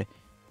discard.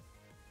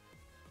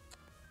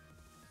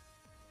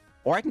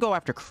 Or I can go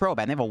after Crobat,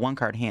 and they have a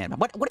one-card hand.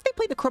 What if they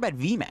play the Crobat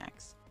VMAX?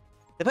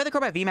 If they play the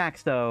Crobat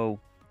VMAX, though,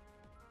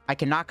 I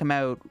can knock him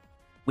out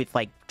with,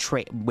 like,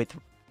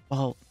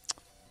 well...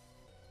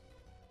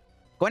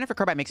 Going after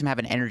Crobat makes him have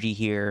an energy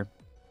here.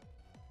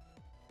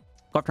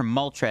 Go after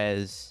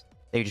Moltres,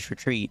 they just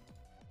retreat.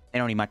 They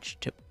don't need much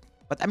to...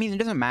 But, I mean, it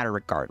doesn't matter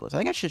regardless. I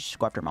think I should just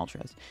go after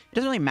Moltres. It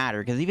doesn't really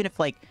matter, because even if,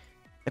 like,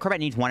 the Crobat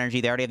needs 1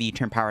 energy, they already have the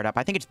U-turn powered up.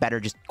 I think it's better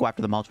just go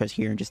after the Moltres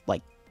here and just,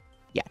 like,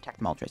 yeah, attack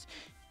the Moltres.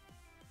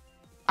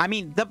 I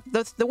mean,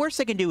 the worst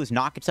they can do is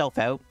knock itself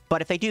out,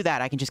 but if they do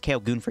that, I can just KO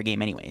Goon for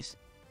game anyways.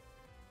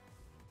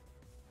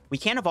 We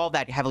can't evolve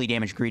that heavily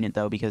damaged Greedent,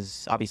 though,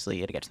 because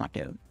obviously it gets knocked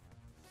out.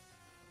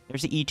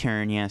 There's the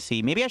E-turn, yeah,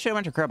 see. Maybe I should have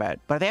went to Crobat,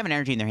 but if they have an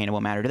energy in their hand, it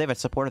won't matter. Do they have a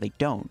support or they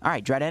don't? All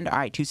right, Dread End. All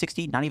right,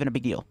 260, not even a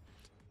big deal.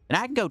 And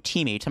I can go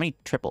Teammates. How many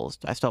triples?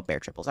 I still have bare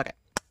triples. Okay.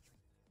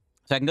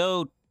 So I can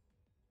go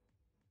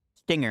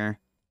Stinger.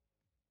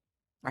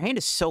 Our hand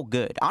is so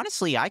good.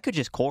 Honestly, I could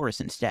just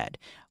Colress instead.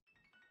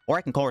 Or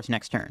I can Colress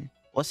next turn.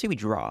 Let's see we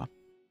draw.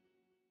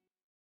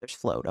 There's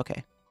Float. Okay.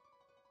 Get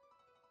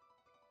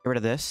rid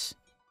of this.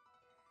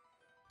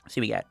 Let's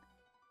see what we get.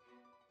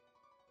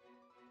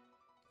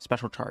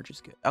 Special Charge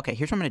is good. Okay,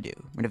 here's what I'm going to do.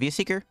 I'm going to be a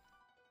Seeker.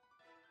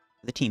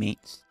 The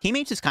Teammates.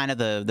 Teammates is kind of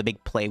the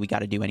big play we got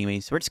to do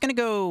anyways. So we're just going to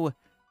go...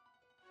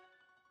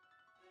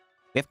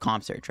 We have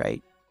Comp Search,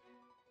 right?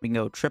 We can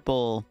go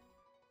triple...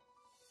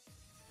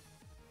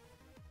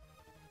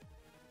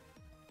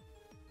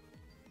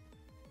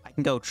 I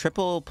can go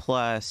triple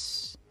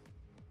plus...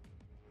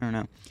 I don't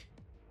know.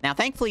 Now,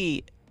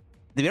 thankfully...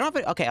 They don't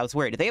have... Okay, I was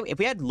worried. If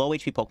we had low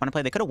HP Pokemon to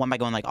play, they could have won by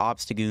going like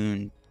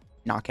Obstagoon,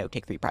 Knockout,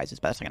 take 3 prizes,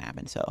 but that's not going to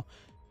happen, so...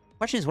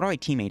 Question is, what are my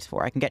Teammates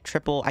for? I can get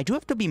triple... I do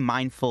have to be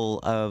mindful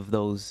of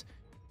those...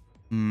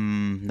 the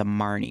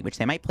Marnie, which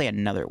they might play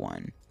another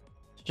one.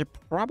 So I should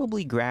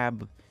probably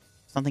grab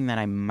something that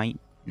I might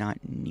not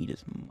need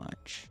as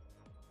much.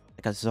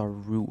 Like a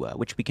Zorua,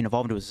 which we can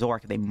evolve into a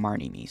Zoroark if they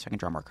Marnie me, so I can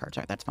draw more cards.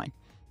 Alright, that's fine.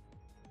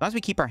 As long as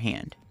we keep our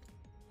hand.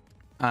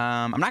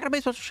 I'm not going to play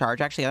Special Charge,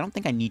 actually. I don't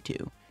think I need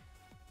to.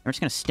 We're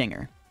just going to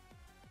Stinger.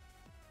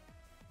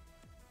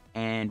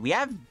 And we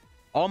have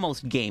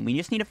almost game. We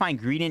just need to find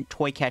Greedent,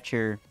 Toy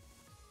Catcher,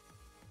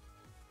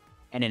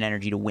 and an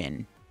energy to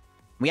win.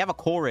 We have a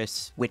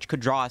Colress, which could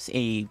draw us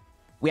a...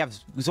 We have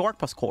Zoroark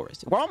plus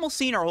Colress. We're almost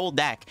seeing our whole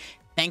deck,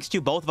 thanks to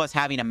both of us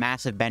having a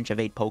massive bench of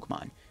 8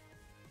 Pokemon.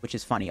 Which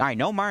is funny. Alright,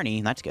 no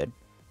Marnie. That's good.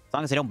 As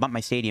long as they don't bump my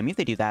stadium. If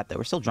they do that, though,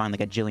 we're still drawing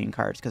like a jillion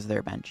cards because of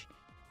their bench.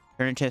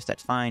 Turnitus,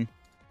 that's fine.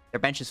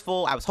 Their bench is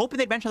full. I was hoping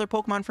they'd bench other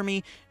Pokemon for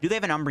me. Do they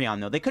have an Umbreon,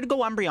 though? They could go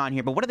Umbreon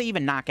here, but what do they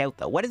even knock out,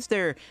 though? What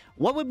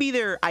would be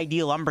their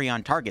ideal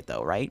Umbreon target,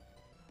 though, right?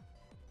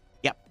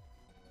 Yep.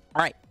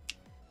 Alright.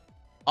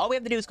 All we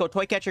have to do is go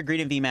Toy Catcher,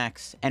 Greedent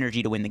VMAX,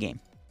 Energy to win the game.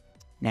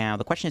 Now,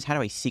 the question is, how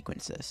do I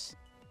sequence this?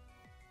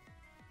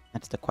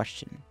 That's the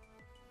question.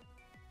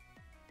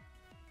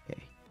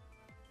 Okay. I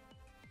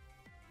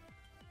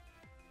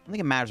don't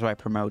think it matters what I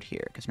promote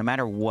here, because no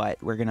matter what,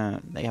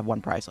 they have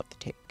 1 prize left to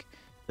take.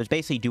 So it's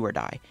basically do or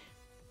die.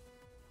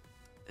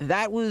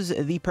 That was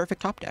the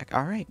perfect top deck.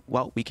 Alright,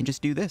 well, we can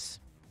just do this.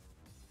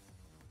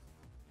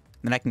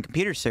 Then I can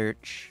computer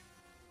search.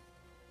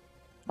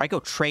 Or I go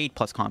trade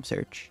plus comp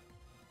search.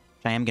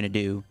 Which I am going to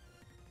do.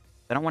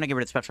 I don't want to get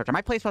rid of Special Charge. I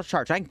might play Special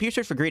Charge. I can computer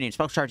search for Greedent,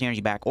 Special Charge the energy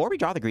back. Or we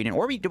draw the Greedent.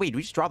 Or we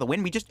just draw the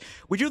win.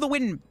 We drew the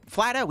win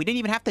flat out. We didn't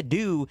even have to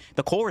do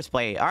the Colress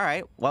play.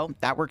 Alright, well,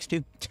 that works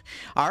too.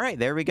 Alright,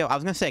 there we go. I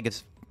was going to say,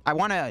 because I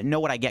want to know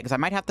what I get, because I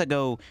might have to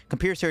go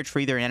computer search for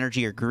either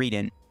energy or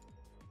Greedent.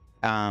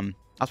 I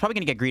was probably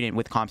going to get Greedent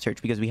with comp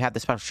search because we have the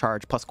Special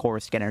Charge plus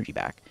Colress to get energy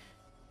back.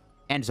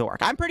 And Zoroark.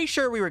 I'm pretty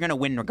sure we were going to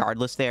win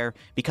regardless there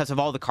because of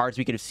all the cards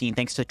we could have seen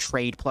thanks to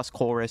trade plus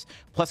Colress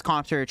plus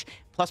comp search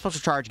plus Special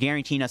Charge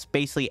guaranteeing us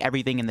basically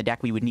everything in the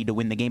deck we would need to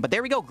win the game. But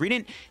there we go.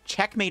 Greedent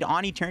checkmate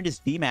on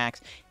Eternatus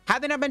VMAX.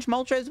 Had they not benched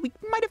Moltres, we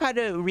might have had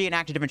to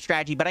reenact a different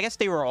strategy, but I guess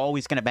they were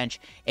always going to bench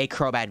a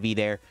Crobat V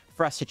there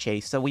for us to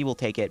chase, so we will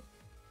take it.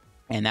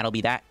 And that'll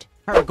be that.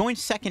 All right, we're going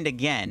second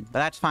again, but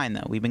that's fine,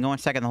 though. We've been going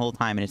second the whole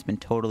time, and it's been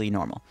totally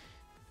normal.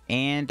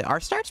 And our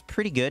start's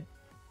pretty good.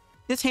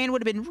 This hand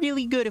would have been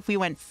really good if we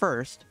went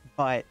first,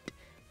 but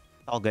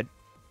it's all good.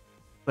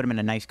 Put him in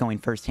a nice going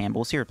first hand, but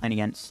we'll see who we're playing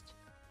against.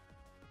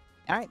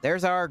 All right,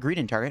 there's our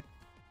Greedent target.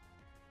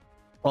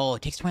 Oh,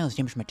 it takes 20 less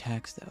damage from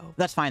attacks, though.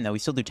 That's fine, though. We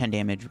still do 10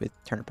 damage with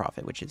Turn of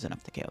Profit, which is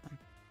enough to KO them.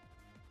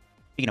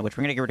 Speaking of which,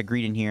 we're going to get rid of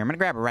Greedent here. I'm going to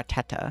grab a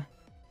Rattata. Then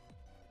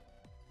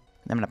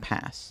I'm going to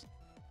pass.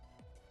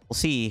 We'll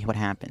see what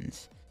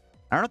happens.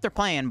 I don't know what they're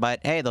playing, but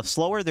hey, the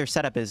slower their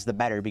setup is, the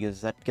better,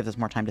 because that gives us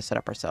more time to set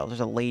up ourselves. There's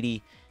a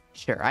lady.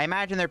 Sure, I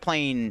imagine they're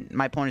playing...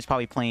 My opponent's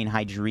probably playing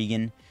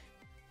Hydreigon.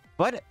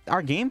 But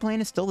our game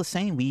plan is still the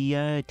same. We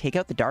take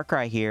out the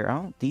Darkrai here.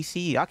 Oh,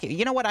 DC. Okay,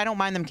 you know what? I don't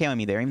mind them killing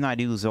me there, even though I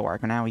do lose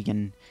Zoroark. But now we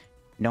don't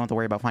have to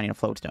worry about finding a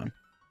Floatstone.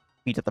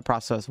 Means that the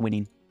process of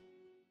winning.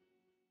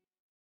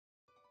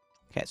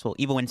 Okay, so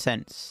we'll Evo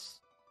Incense.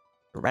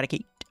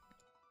 Raticate.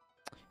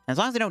 As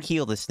long as they don't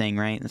heal this thing,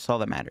 right? That's all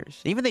that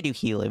matters. Even if they do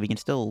heal it, we can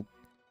still...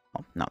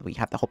 Well, no, we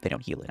have to hope they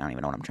don't heal it. I don't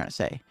even know what I'm trying to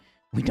say.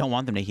 We don't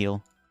want them to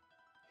heal.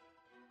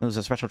 Lose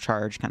a Special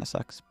Charge. Kind of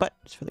sucks. But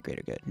it's for the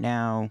greater good.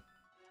 Now,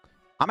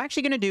 I'm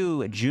actually going to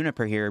do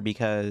Juniper here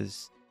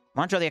because I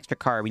want to draw the extra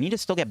card. We need to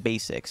still get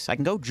basics. I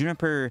can go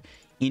Juniper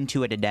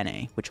into a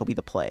Dedenne, which will be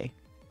the play.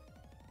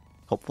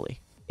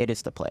 Hopefully. It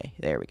is the play.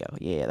 There we go.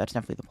 Yeah, that's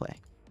definitely the play.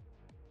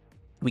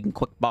 We can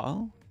quick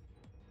ball.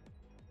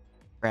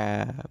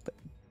 Grab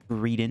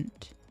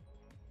Greedent.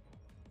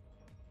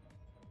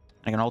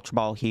 Like an Ultra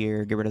Ball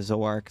here. Get rid of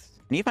Zoroark.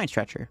 I need to find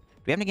Stretcher.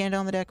 Do we have Naganadel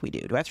on the deck? We do.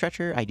 Do I have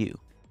Stretcher? I do.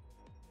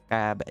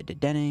 Grab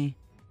Dedenne.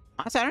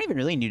 Honestly, I don't even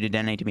really need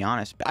Dedenne, to be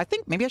honest. But I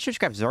think maybe I should just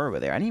grab Zorua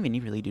there. I didn't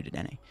even really do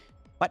Dedenne.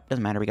 But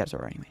doesn't matter. We got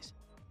Zorua anyways.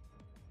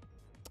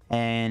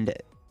 And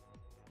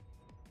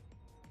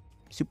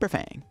Super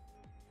Fang.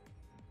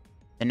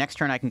 The next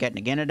turn I can get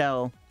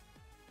Naganadel.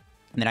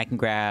 And then I can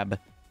grab...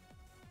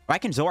 Or I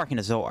can Zoroark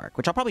into Zoroark,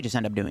 which I'll probably just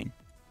end up doing.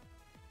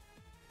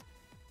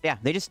 Yeah,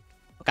 they just...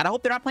 Gotta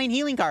hope they're not playing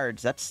healing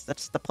cards. That's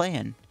the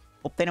plan.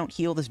 Hope they don't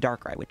heal this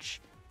Darkrai,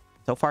 which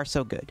so far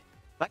so good.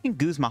 I can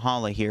Guzma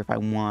BUS here if I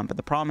want, but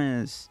the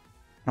problem is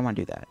I don't want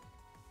to do that.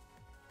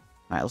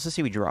 All right, let's just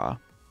see we draw.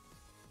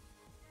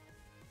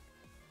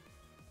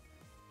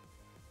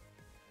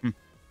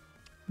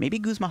 Maybe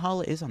Guzma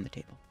BUS is on the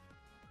table.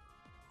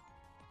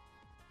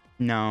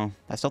 No,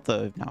 I still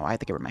have to... No, I have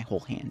to get rid of my whole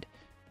hand.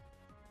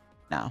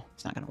 No,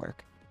 it's not going to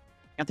work.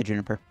 Got the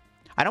Juniper.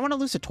 I don't want to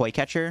lose a Toy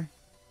Catcher.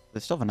 I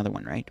still have another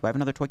one, right? Do I have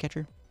another Toy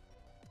Catcher?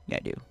 Yeah, I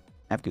do.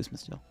 I have Guzma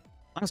still.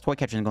 As long as Toy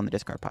Catcher doesn't go in the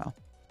discard pile.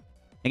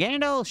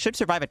 Naganadel should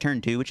survive a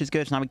turn 2, which is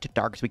good. It's not weak to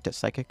Dark, it's weak to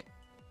Psychic.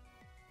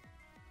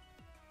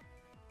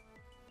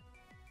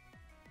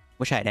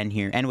 Wish I had N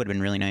here. N would have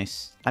been really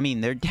nice. I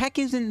mean, their deck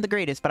isn't the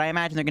greatest, but I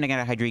imagine they're going to get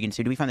a Hydreigon.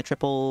 So do we find the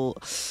triple?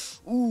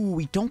 Ooh,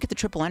 we don't get the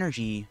triple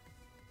energy.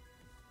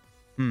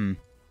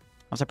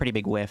 That's a pretty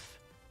big whiff.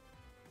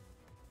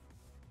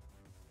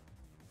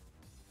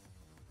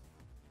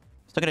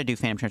 Still gonna do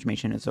Phantom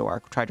Transformation as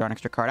Zoroark. Try to draw an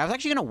extra card. I was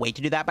actually gonna wait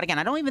to do that, but again,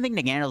 I don't even think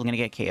Naganadel is gonna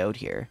get KO'd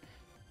here.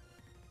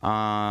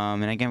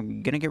 And again,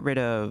 I'm gonna get rid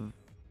of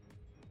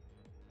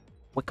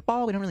Quick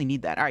Ball. We don't really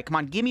need that. All right, come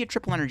on, give me a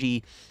triple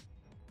energy.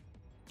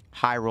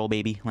 High roll,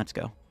 baby. Let's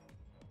go. And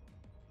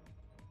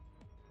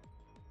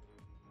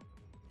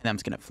then I'm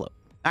just gonna flip.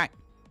 All right,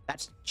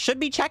 that should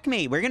be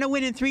checkmate. We're gonna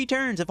win in 3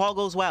 turns if all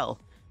goes well.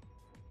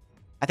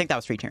 I think that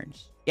was 3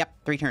 turns. Yep,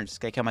 3 turns.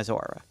 Gonna kill my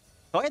Zorua.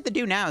 All I have to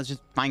do now is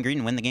just find green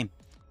and win the game.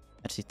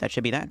 That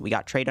should be that. We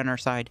got trade on our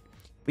side.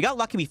 We got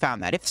lucky we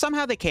found that. If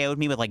somehow they KO'd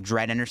me with like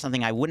Dedenne or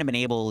something, I wouldn't have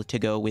been able to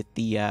go with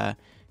the... I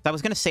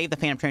was going to save the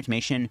Phantom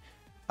Transformation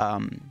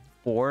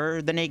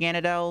for the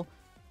Naganadel,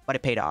 but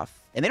it paid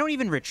off. And they don't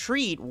even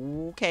retreat.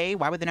 Okay,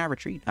 why would they not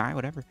retreat? All right,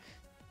 whatever.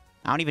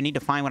 I don't even need to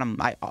find what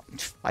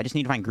I just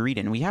need to find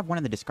Greedent. We have one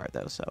in the discard,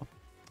 though, so...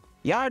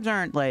 The odds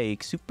aren't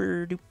like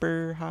super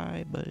duper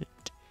high, but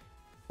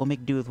we'll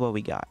make do with what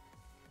we got.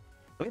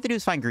 What we have to do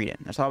is find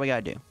Greedent. That's all we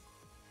got to do.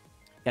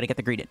 Gotta get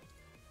the Greedent.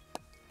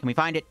 Can we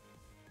find it?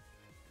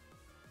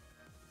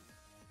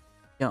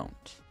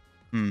 Don't.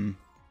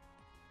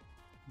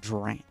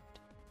 Drant.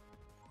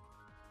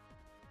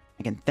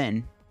 Again,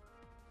 thin.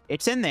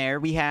 It's in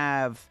there. We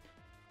have...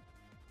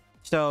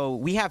 So,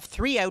 we have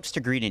 3 outs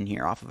to Greedent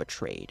here off of a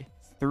trade.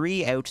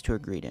 3 outs to a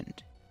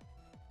Greedent.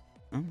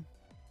 Oh.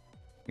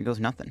 Here goes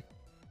nothing.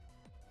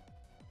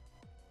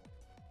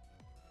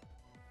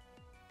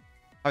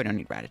 Oh, we don't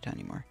need Rattata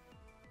anymore.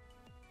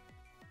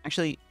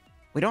 Actually,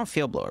 we don't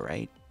Field Blower,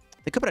 right?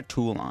 They could put a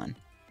Tool on.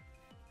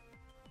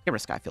 Get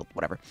rid of Skyfield,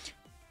 whatever.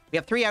 We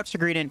have 3 outs to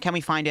Greedent. Can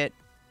we find it?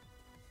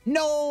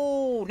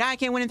 No! Now I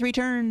can't win in 3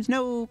 turns.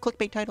 No!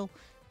 Clickbait title.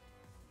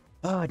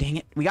 Oh, dang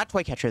it. We got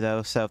Toy Catcher,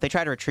 though, so if they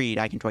try to retreat,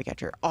 I can Toy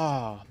Catcher.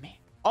 Oh, man.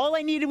 All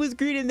I needed was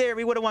Greedent there.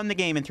 We would have won the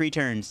game in 3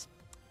 turns.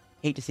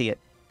 Hate to see it.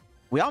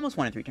 We almost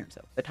won in 3 turns,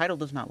 though. The title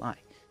does not lie.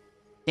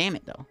 Damn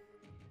it, though.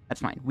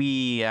 That's fine.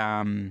 We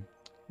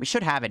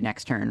should have it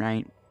next turn,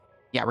 right?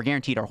 Yeah, we're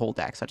guaranteed our whole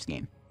deck, such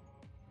game.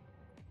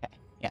 Okay.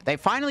 Yeah, they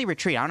finally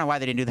retreat. I don't know why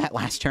they didn't do that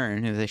last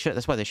turn. They should.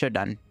 That's what they should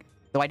have done.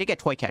 Though I did get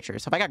Toy Catcher,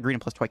 so if I got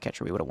Greedent plus Toy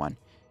Catcher, we would have won.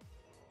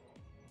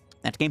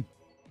 That's game.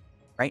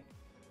 Right?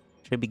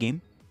 Should be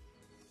game.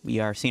 We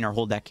are seeing our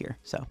whole deck here,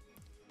 so.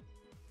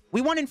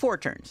 We won in 4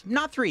 turns.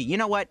 Not 3. You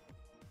know what?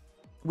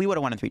 We would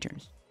have won in 3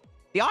 turns.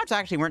 The odds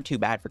actually weren't too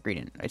bad for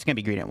Greedent. It's going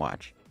to be Greedent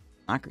watch.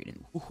 Not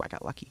Greedent. Ooh, I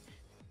got lucky.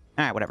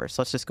 All right, whatever.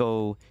 So let's just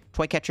go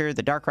Toy Catcher,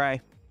 the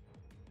Darkrai,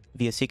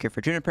 via Seeker for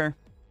Juniper.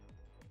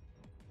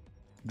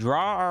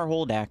 Draw our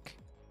whole deck.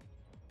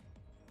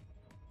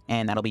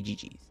 And that'll be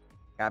GG's.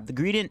 Grab the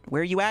Greedent.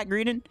 Where are you at,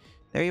 Greedent?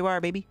 There you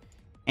are, baby.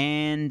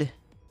 And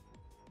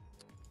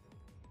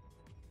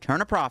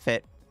turn a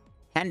profit.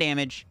 10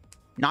 damage.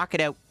 Knock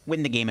it out.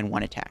 Win the game in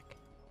 1 attack.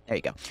 There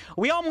you go.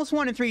 We almost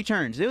won in 3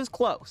 turns. It was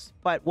close,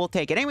 but we'll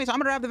take it. Anyways, I'm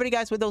going to wrap the video,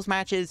 guys, with those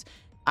matches.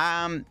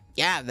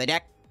 Yeah, the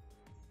deck,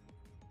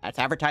 that's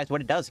advertised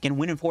what it does. It can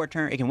win in 4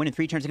 turns. It can win in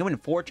 3 turns. It can win in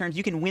 4 turns.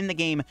 You can win the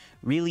game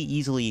really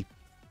easily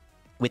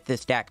with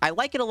this deck. I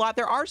like it a lot.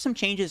 There are some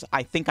changes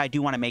I think I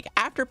do want to make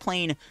after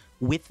playing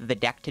with the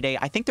deck today.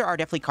 I think there are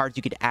definitely cards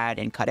you could add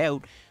and cut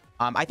out.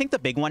 I think the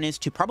big one is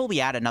to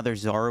probably add another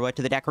Zorua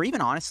to the deck, or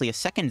even honestly a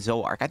second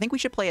Zoroark. I think we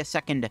should play a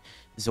second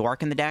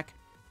Zoroark in the deck.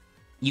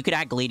 You could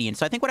add Gladian.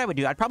 So I think what I would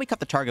do, I'd probably cut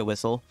the Target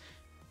Whistle.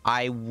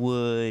 I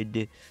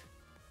would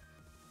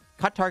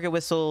cut Target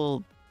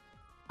Whistle.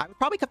 I would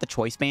probably cut the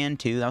Choice Band,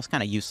 too. That was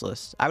kind of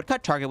useless. I would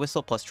cut Target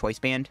Whistle plus Choice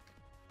Band.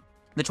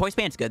 The Choice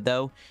Band's good,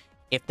 though,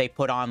 if they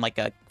put on, like,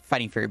 a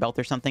Fighting Fury Belt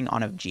or something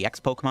on a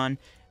GX Pokemon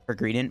for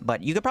Greedent.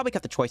 But you could probably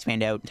cut the Choice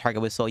Band out and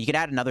Target Whistle. You could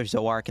add another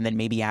Zoroark and then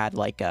maybe add,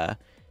 like, a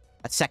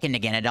second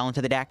Naganadel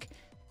into the deck.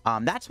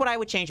 That's what I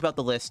would change about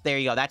the list. There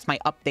you go. That's my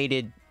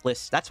updated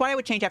list. That's what I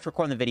would change after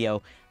recording the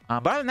video.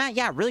 But other than that,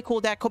 yeah, really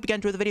cool deck. Hope you guys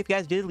enjoyed the video. If you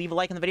guys did, leave a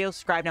like on the video.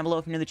 Subscribe down below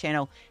if you're new to the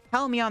channel.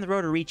 Help me on the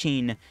road to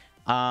reaching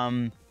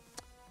 24K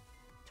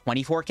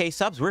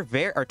subs. We're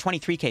or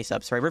 23K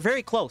subs. Sorry, we're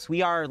very close.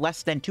 We are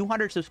less than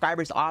 200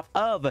 subscribers off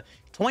of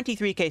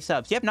 23K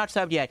subs. If you have not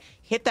subbed yet,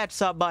 hit that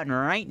sub button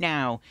right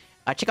now.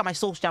 Check out my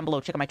socials down below.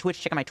 Check out my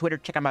Twitch. Check out my Twitter.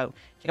 Check out my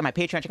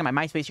Patreon. Check out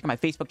my MySpace. Check out my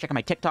Facebook. Check out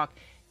my TikTok.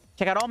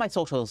 Check out all my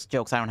socials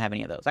jokes. I don't have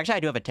any of those. Actually,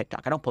 I do have a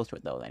TikTok. I don't post to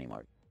it, though,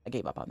 anymore. I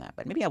gave up on that,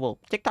 but maybe I will.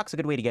 TikTok's a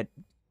good way to get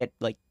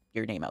like,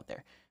 your name out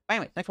there. But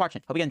anyway, thanks for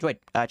watching. Hope you guys enjoyed.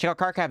 Check out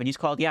Carcraft and use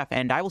code EF,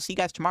 and I will see you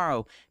guys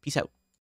tomorrow. Peace out.